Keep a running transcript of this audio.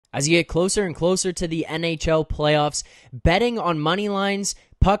As you get closer and closer to the NHL playoffs, betting on money lines,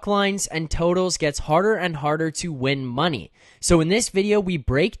 puck lines, and totals gets harder and harder to win money. So in this video, we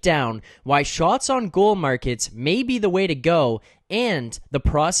break down why shots on goal markets may be the way to go and the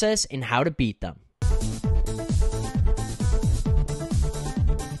process in how to beat them.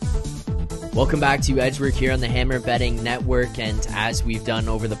 Welcome back to Edgework here on the Hammer Betting Network, and as we've done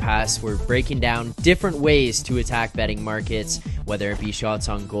over the past, we're breaking down different ways to attack betting markets, whether it be shots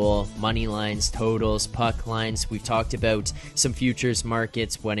on goal, money lines, totals, puck lines. We've talked about some futures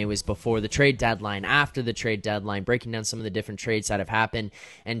markets when it was before the trade deadline, after the trade deadline, breaking down some of the different trades that have happened,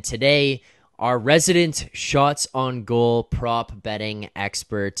 and today, our resident shots on goal prop betting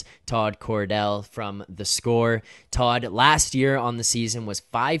expert, Todd Cordell from The Score. Todd, last year on the season was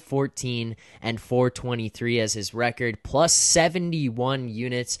 514 and 423 as his record, plus 71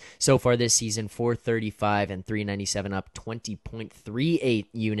 units. So far this season, 435 and 397, up 20.38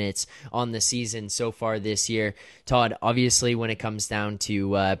 units on the season so far this year. Todd, obviously when it comes down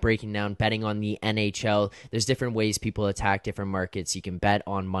to breaking down betting on the NHL, there's different ways people attack different markets. You can bet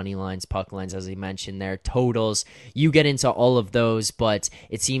on money lines, puck lines, as I mentioned there, totals. You get into all of those, but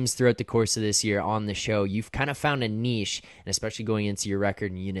it seems throughout the course of this year on the show, you've kind of found a niche, and especially going into your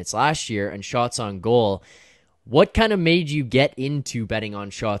record in units last year and shots on goal. What kind of made you get into betting on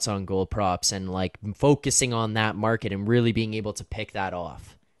shots on goal props and like focusing on that market and really being able to pick that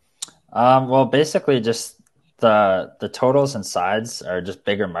off? Well, basically just the totals and sides are just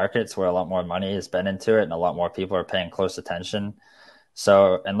bigger markets where a lot more money has been into it and a lot more people are paying close attention.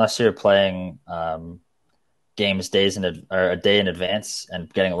 So unless you're playing games or a day in advance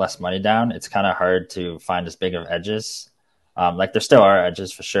and getting less money down, it's kind of hard to find as big of edges. Like there still are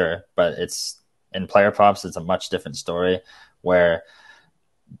edges for sure, but it's in player props, it's a much different story where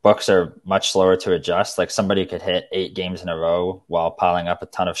books are much slower to adjust. Like somebody could hit 8 games in a row while piling up a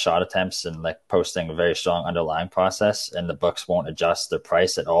ton of shot attempts and like posting a very strong underlying process, and the books won't adjust their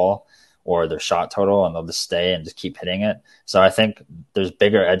price at all or their shot total, and they'll just stay and just keep hitting it. So I think there's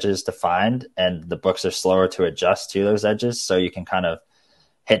bigger edges to find, and the books are slower to adjust to those edges. So you can kind of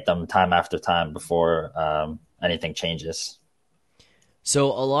hit them time after time before anything changes. So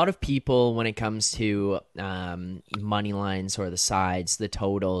a lot of people, when it comes to money lines or the sides, the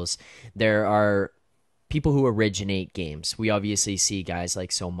totals, there are people who originate games. We obviously see guys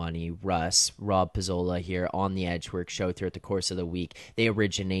like So Money, Russ, Rob Pizzola here on the Edgework show throughout the course of the week. They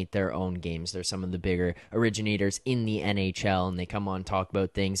originate their own games. They're some of the bigger originators in the NHL, and they come on, talk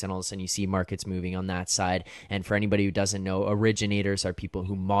about things, and all of a sudden you see markets moving on that side. And for anybody who doesn't know, originators are people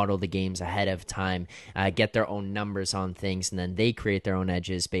who model the games ahead of time, get their own numbers on things, and then they create their own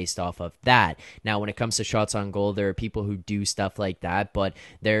edges based off of that. Now, when it comes to shots on goal, there are people who do stuff like that, but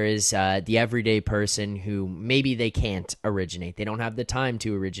there is the everyday person who maybe they can't originate. They don't have the time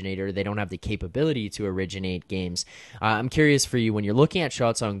to originate, or they don't have the capability to originate games. I'm curious for you, when you're looking at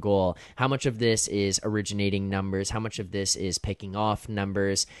shots on goal, how much of this is originating numbers? How much of this is picking off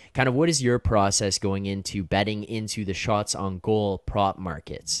numbers? Kind of what is your process going into betting into the shots on goal prop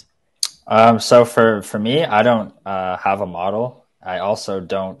markets? So for me, I don't have a model. I also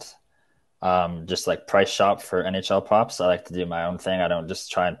don't just like price shop for NHL props. I like to do my own thing. I don't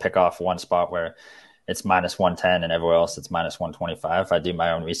just try and pick off one spot where it's minus 110 and everywhere else it's minus 125. I do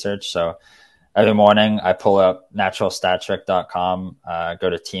my own research. So every morning I pull up naturalstattrick.com, go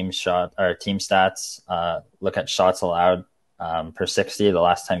to team stats, look at shots allowed per 60, the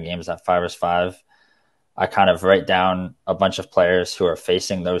last 10 games at 5-5. I kind of write down a bunch of players who are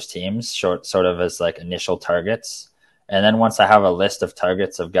facing those teams, sort of as like initial targets. And then once I have a list of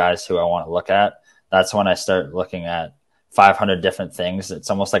targets of guys who I want to look at, that's when I start looking at 500 different things. It's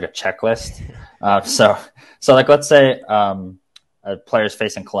almost like a checklist. So like, let's say a player's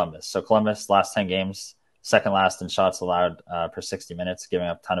facing Columbus. So Columbus, last 10 games, second last in shots allowed per 60 minutes, giving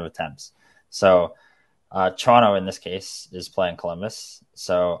up a ton of attempts. So Toronto, in this case, is playing Columbus.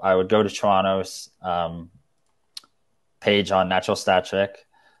 So I would go to Toronto's page on Natural Stat Trick,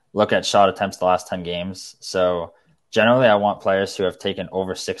 look at shot attempts the last 10 games. So generally, I want players who have taken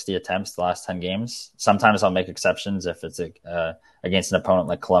over 60 attempts the last 10 games. Sometimes I'll make exceptions if it's against an opponent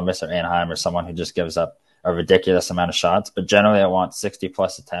like Columbus or Anaheim or someone who just gives up a ridiculous amount of shots. But generally, I want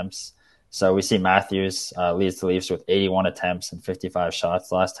 60-plus attempts. So we see Matthews leads the Leafs with 81 attempts and 55 shots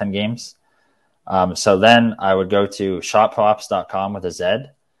the last 10 games. So then I would go to shotprops.com with a Z.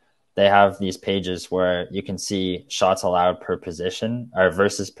 They have these pages where you can see shots allowed per position or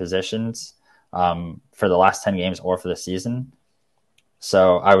versus positions for the last 10 games or for the season.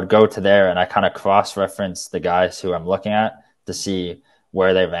 So I would go to there and I kind of cross-reference the guys who I'm looking at to see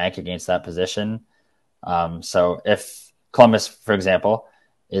where they rank against that position. So if Columbus, for example,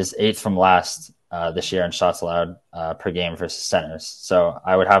 is eighth from last this year in shots allowed per game versus centers. So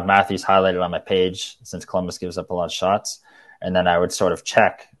I would have Matthews highlighted on my page since Columbus gives up a lot of shots. And then I would sort of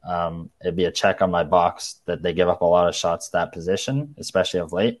check. It'd be a check on my box that they give up a lot of shots that position, especially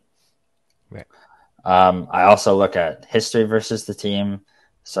of late. Right. I also look at history versus the team.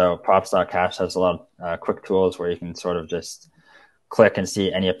 So props.cash has a lot of quick tools where you can sort of just click and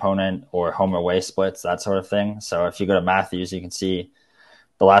see any opponent or home away splits, that sort of thing. So if you go to Matthews, you can see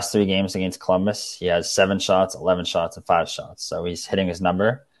the last 3 games against Columbus, he has 7 shots, 11 shots, and 5 shots. So he's hitting his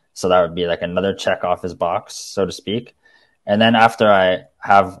number. So that would be like another check off his box, so to speak. And then after I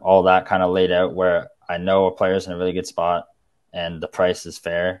have all that kind of laid out where I know a player's in a really good spot and the price is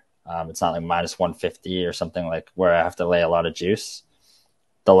fair, it's not like minus 150 or something like where I have to lay a lot of juice.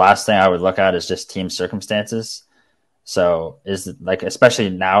 The last thing I would look at is just team circumstances. So is like, especially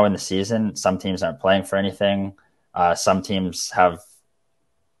now in the season, some teams aren't playing for anything. Some teams have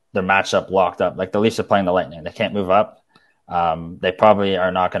their matchup locked up. Like the Leafs are playing the Lightning. They can't move up. They probably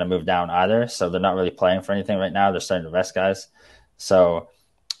are not going to move down either. So they're not really playing for anything right now. They're starting to rest guys. So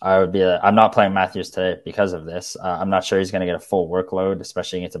I'm not playing Matthews today because of this. I'm not sure he's going to get a full workload,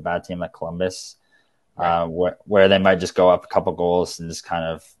 especially against a bad team like Columbus, right. Where they might just go up a couple goals and just kind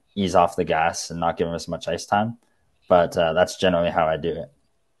of ease off the gas and not give him as much ice time. But that's generally how I do it.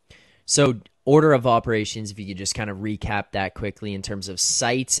 So order of operations, if you could just kind of recap that quickly in terms of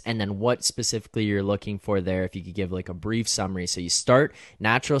sites and then what specifically you're looking for there, if you could give like a brief summary. So you start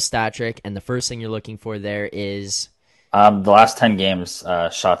natural stat trick, and the first thing you're looking for there is the last 10 games,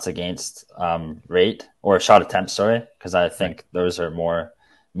 shots against rate or shot attempts, sorry, because I think those are more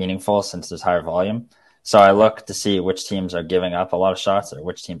meaningful since there's higher volume. So I look to see which teams are giving up a lot of shots or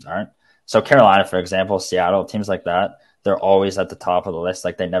which teams aren't. So Carolina, for example, Seattle, teams like that, they're always at the top of the list.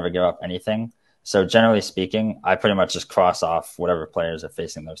 Like they never give up anything. So generally speaking, I pretty much just cross off whatever players are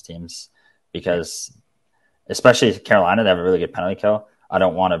facing those teams because especially Carolina, they have a really good penalty kill. I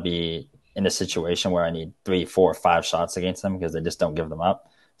don't want to be in a situation where I need 3, 4, 5 shots against them because they just don't give them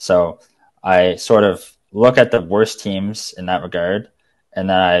up. So I sort of look at the worst teams in that regard, and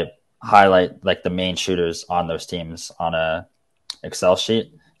then I highlight like the main shooters on those teams on a Excel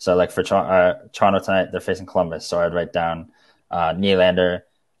sheet. So like for Toronto tonight, they're facing Columbus. So I'd write down Nylander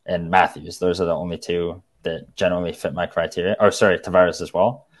and Matthews. Those are the only 2 that generally fit my criteria. Or sorry, Tavares as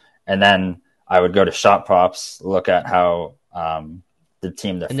well. And then I would go to shot props, look at how the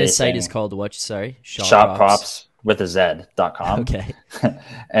team they're facing. And this site is called what? Sorry? Shot props with a Z.com. Okay.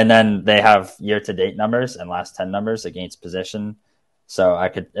 And then they have year-to-date numbers and last 10 numbers against position. So I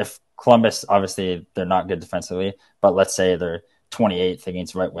could, if Columbus, obviously they're not good defensively, but let's say they're 28th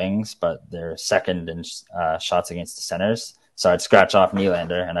against right wings, but they're second in shots against the centers. So I'd scratch off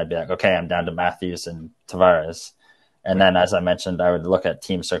Nylander and I'd be like, okay, I'm down to Matthews and Tavares. And then, as I mentioned, I would look at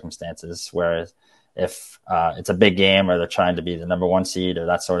team circumstances, where if it's a big game or they're trying to be the number 1 seed or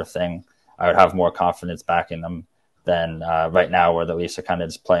that sort of thing, I would have more confidence backing them than right now where the Leafs are kind of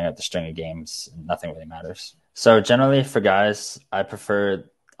just playing out the string of games and nothing really matters. So generally for guys, I prefer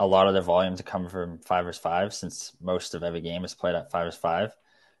a lot of their volume to come from 5-5 since most of every game is played at 5-5.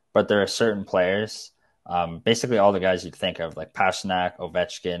 But there are certain players, basically all the guys you'd think of, like Pastrnak,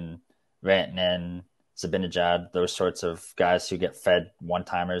 Ovechkin, Rantanen, Zibanejad, those sorts of guys who get fed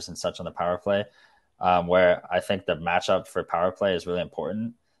one-timers and such on the power play, where I think the matchup for power play is really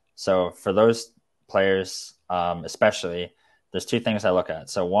important. So for those players, especially, there's 2 things I look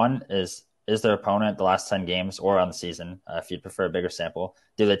at. So one is their opponent the last 10 games or on the season, if you'd prefer a bigger sample,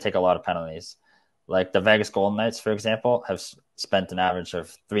 do they take a lot of penalties? Like the Vegas Golden Knights, for example, have spent an average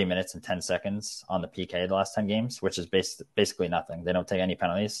of 3 minutes and 10 seconds on the PK the last 10 games, which is basically nothing. They don't take any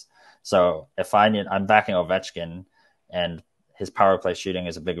penalties. So if I'm backing Ovechkin and his power play shooting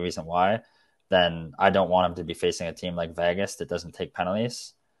is a big reason why, then I don't want him to be facing a team like Vegas that doesn't take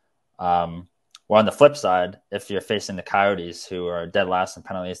penalties. Well, on the flip side, if you're facing the Coyotes, who are dead last in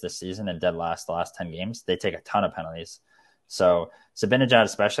penalties this season and dead last the last 10 games, they take a ton of penalties. So Zibanejad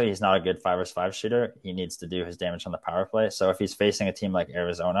especially, he's not a good 5-5 shooter. He needs to do his damage on the power play. So if he's facing a team like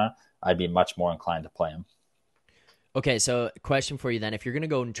Arizona, I'd be much more inclined to play him. Okay, so question for you then. If you're going to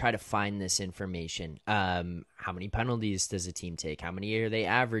go and try to find this information, how many penalties does a team take? How many are they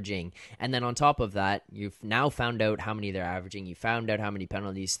averaging? And then on top of that, you've now found out how many they're averaging. You found out how many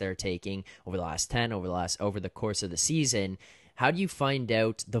penalties they're taking over the last 10, over the course of the season. How do you find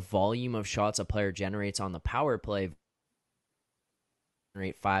out the volume of shots a player generates on the power play?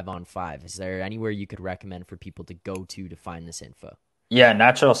 5-on-5. Is there anywhere you could recommend for people to go to find this info? Yeah,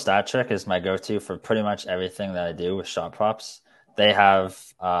 natural stat trick is my go-to for pretty much everything that I do with shot props. They have,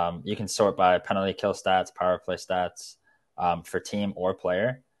 you can sort by penalty kill stats, power play stats, for team or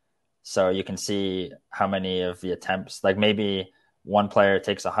player. So you can see how many of the attempts, like maybe one player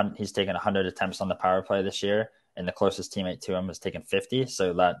takes he's taken 100 attempts on the power play this year, and the closest teammate to him has taken 50.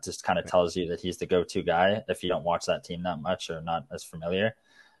 So that just kind of tells you that he's the go-to guy if you don't watch that team that much or not as familiar.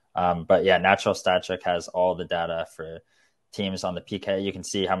 But yeah, Natural Stat Trick has all the data for teams on the PK. You can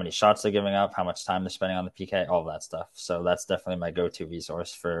see how many shots they're giving up, how much time they're spending on the PK, all of that stuff. So that's definitely my go-to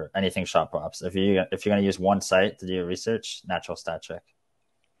resource for anything shot props. If you're going to use one site to do your research, Natural Stat Trick.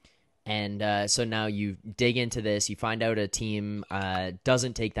 And so now you dig into this, you find out a team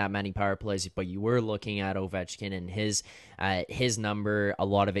doesn't take that many power plays, but you were looking at Ovechkin and his number. A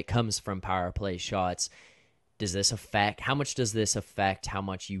lot of it comes from power play shots. How much does this affect how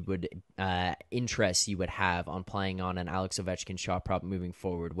much you would interest you would have on playing on an Alex Ovechkin shot prop moving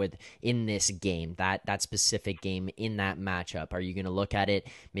forward in this game, that specific game in that matchup? Are you going to look at it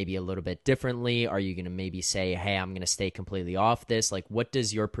maybe a little bit differently? Are you going to maybe say, hey, I'm going to stay completely off this? Like, what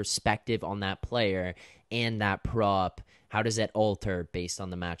does your perspective on that player and that prop, how does it alter based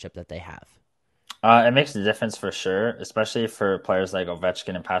on the matchup that they have? It makes a difference for sure, especially for players like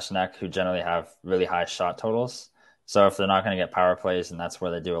Ovechkin and Pastrnak, who generally have really high shot totals. So if they're not going to get power plays and that's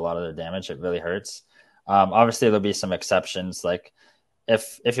where they do a lot of their damage, it really hurts. Obviously, there'll be some exceptions. Like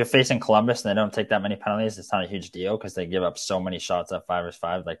if you're facing Columbus and they don't take that many penalties, it's not a huge deal because they give up so many shots at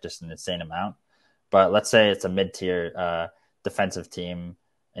 5v5, like just an insane amount. But let's say it's a mid-tier defensive team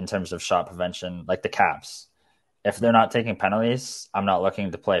in terms of shot prevention, like the Caps. If they're not taking penalties, I'm not looking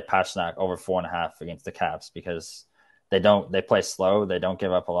to play Pastrnak over 4.5 against the Caps because they play slow. They don't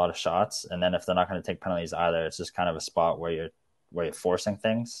give up a lot of shots. And then if they're not going to take penalties either, it's just kind of a spot where you're forcing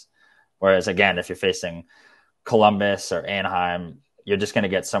things. Whereas again, if you're facing Columbus or Anaheim, you're just going to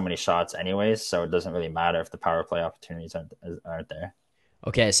get so many shots anyways. So it doesn't really matter if the power play opportunities aren't there.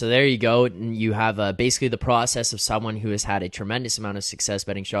 Okay, so there you go. You have basically the process of someone who has had a tremendous amount of success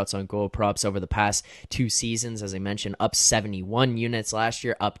betting shots on goal props over the past 2 seasons. As I mentioned, up 71 units last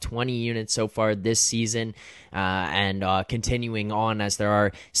year, up 20 units so far this season, and continuing on as there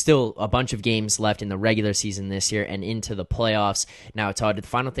are still a bunch of games left in the regular season this year and into the playoffs. Now, Todd, the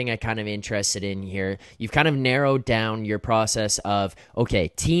final thing I'm kind of interested in here, you've kind of narrowed down your process of, okay,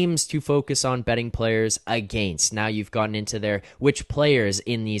 teams to focus on betting players against. Now you've gotten into which players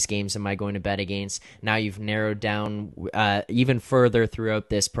in these games am I going to bet against? Now you've narrowed down even further throughout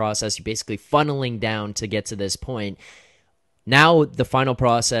this process. You're basically funneling down to get to this point. Now the final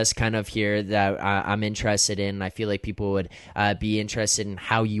process kind of here that I'm interested in, I feel like people would be interested in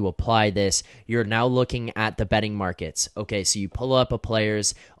how you apply this. You're now looking at the betting markets. Okay, so you pull up a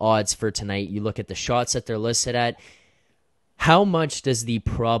player's odds for tonight. You look at the shots that they're listed at. How much does the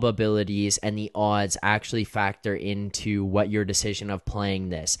probabilities and the odds actually factor into what your decision of playing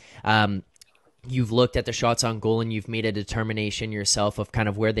this? You've looked at the shots on goal and you've made a determination yourself of kind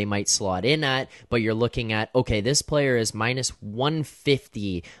of where they might slot in at, but you're looking at, okay, this player is minus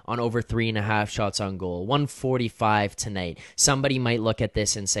 150 on over 3.5 shots on goal, 145 tonight. Somebody might look at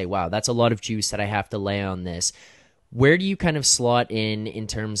this and say, wow, that's a lot of juice that I have to lay on this. Where do you kind of slot in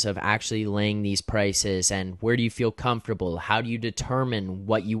terms of actually laying these prices, and where do you feel comfortable? How do you determine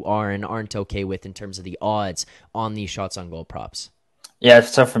what you are and aren't okay with in terms of the odds on these shots on goal props? Yeah,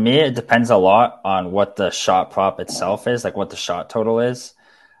 so for me, it depends a lot on what the shot prop itself is, like what the shot total is.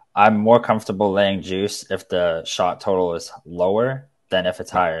 I'm more comfortable laying juice if the shot total is lower than if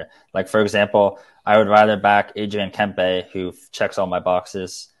it's higher. Like, for example, I would rather back Adrian Kempe, who checks all my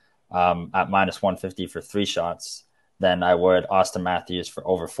boxes, at minus 150 for 3 shots than I would Austin Matthews for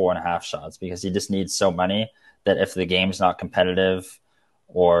over 4.5 shots, because he just needs so many that if the game's not competitive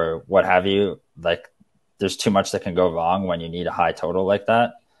or what have you, like there's too much that can go wrong when you need a high total like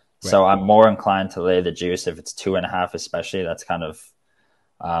that. Right. So I'm more inclined to lay the juice if it's 2.5, especially. That's kind of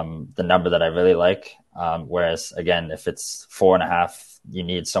the number that I really like. Whereas again, if it's 4.5, you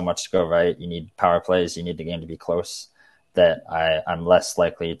need so much to go right. You need power plays. You need the game to be close, that I'm less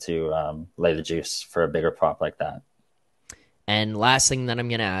likely to lay the juice for a bigger prop like that. And last thing that I'm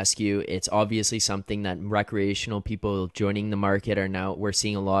going to ask you, it's obviously something that recreational people joining the market we're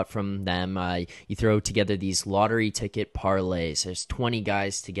seeing a lot from them. You throw together these lottery ticket parlays. There's 20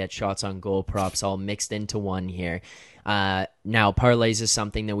 guys to get shots on goal props all mixed into one here. Now, parlays is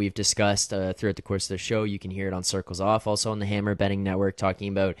something that we've discussed throughout the course of the show. You can hear it on Circles Off, also on the Hammer Betting Network, talking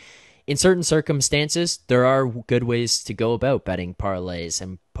about in certain circumstances, there are good ways to go about betting parlays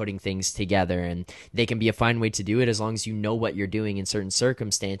and putting things together, and they can be a fine way to do it as long as you know what you're doing in certain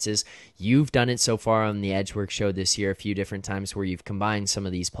circumstances. You've done it so far on the Edgework show this year a few different times where you've combined some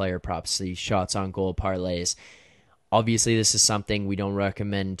of these player props, these shots on goal parlays. Obviously, this is something we don't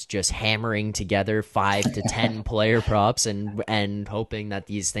recommend just hammering together 5 to 10 player props and hoping that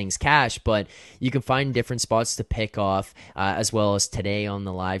these things cash, but you can find different spots to pick off, as well as today on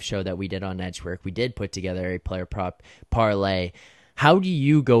the live show that we did on Edgework. We did put together a player prop parlay. How do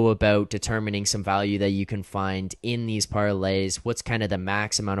you go about determining some value that you can find in these parlays? What's kind of the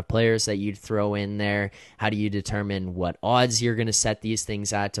max amount of players that you'd throw in there? How do you determine what odds you're going to set these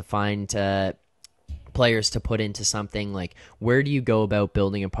things at to find players to put into something? Like, where do you go about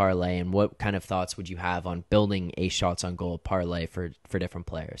building a parlay, and what kind of thoughts would you have on building a shots on goal parlay for different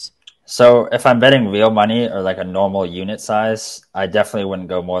players? So if I'm betting real money or like a normal unit size, I definitely wouldn't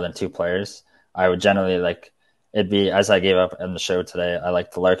go more than 2 players. I would generally it'd be, as I gave up in the show today, I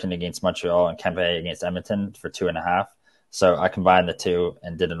like the Larkin against Montreal and Kempe against Edmonton for 2.5. So I combined the two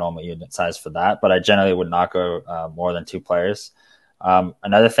and did a normal unit size for that. But I generally would not go more than 2 players.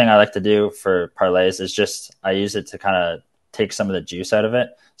 Another thing I like to do for parlays is just I use it to kind of take some of the juice out of it.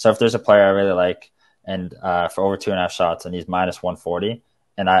 So if there's a player I really like and for over 2.5 shots and he's minus 140,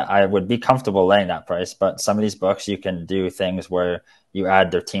 and I would be comfortable laying that price. But some of these books, you can do things where you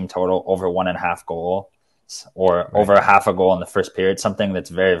add their team total over 1.5 goals or over a half a goal in the first period, something that's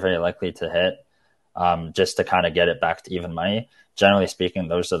very, very likely to hit, just to kind of get it back to even money. Generally speaking,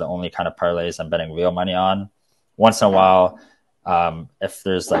 those are the only kind of parlays I'm betting real money on. Once in a while, if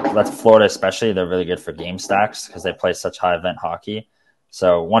there's let's Florida especially, they're really good for game stacks because they play such high event hockey.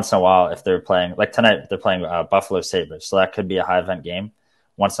 So once in a while, if they're playing, like tonight, they're playing Buffalo Sabres, so that could be a high event game.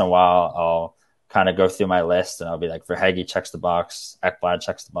 Once in a while, I'll kind of go through my list and I'll be like, Verhaeghe checks the box, Ekblad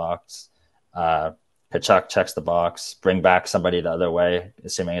checks the box, Kachuk checks the box, bring back somebody the other way,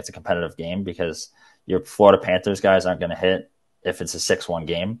 assuming it's a competitive game, because your Florida Panthers guys aren't going to hit if it's a 6-1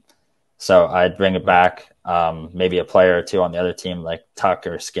 game. So I'd bring it back, maybe a player or two on the other team, like Tuck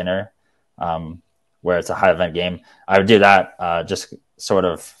or Skinner, where it's a high event game. I would do that just sort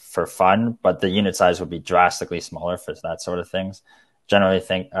of for fun, but the unit size would be drastically smaller for that sort of things. Generally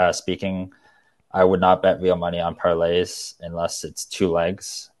speaking, I would not bet real money on parlays unless it's 2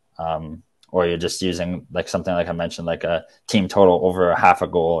 legs, or you're just using like something like I mentioned, like a team total over a half a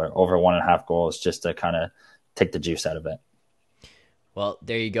goal or over 1.5 goals, just to kind of take the juice out of it. Well,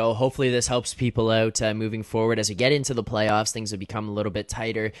 there you go. Hopefully this helps people out moving forward. As we get into the playoffs, things will become a little bit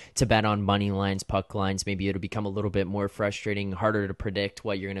tighter to bet on money lines, puck lines. Maybe it'll become a little bit more frustrating, harder to predict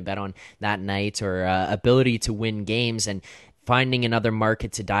what you're going to bet on that night, or ability to win games. And finding another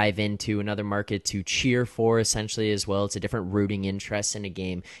market to dive into, another market to cheer for, essentially, as well. It's a different rooting interest in a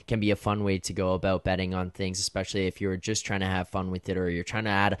game. Can be a fun way to go about betting on things, especially if you're just trying to have fun with it, or you're trying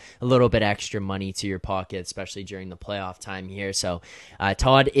to add a little bit extra money to your pocket, especially during the playoff time here. So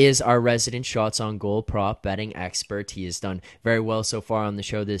Todd is our resident shots on goal prop betting expert. He has done very well so far on the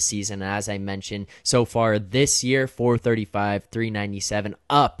show this season. As I mentioned, so far this year, 435, 397,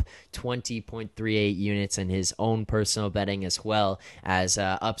 up 20.38 units in his own personal betting, as well as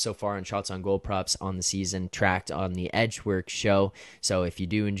up so far in shots on goal props on the season, tracked on the Edgework show. So if you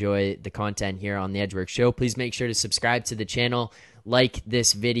do enjoy the content here on the Edgework show, please make sure to subscribe to the channel, like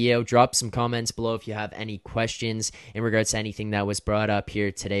this video, drop some comments below if you have any questions in regards to anything that was brought up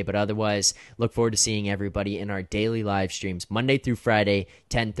here today. But otherwise, look forward to seeing everybody in our daily live streams Monday through Friday,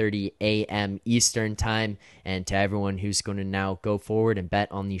 10:30 a.m. Eastern time. And to everyone who's going to now go forward and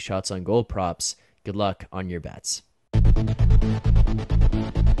bet on these shots on goal props, good luck on your bets.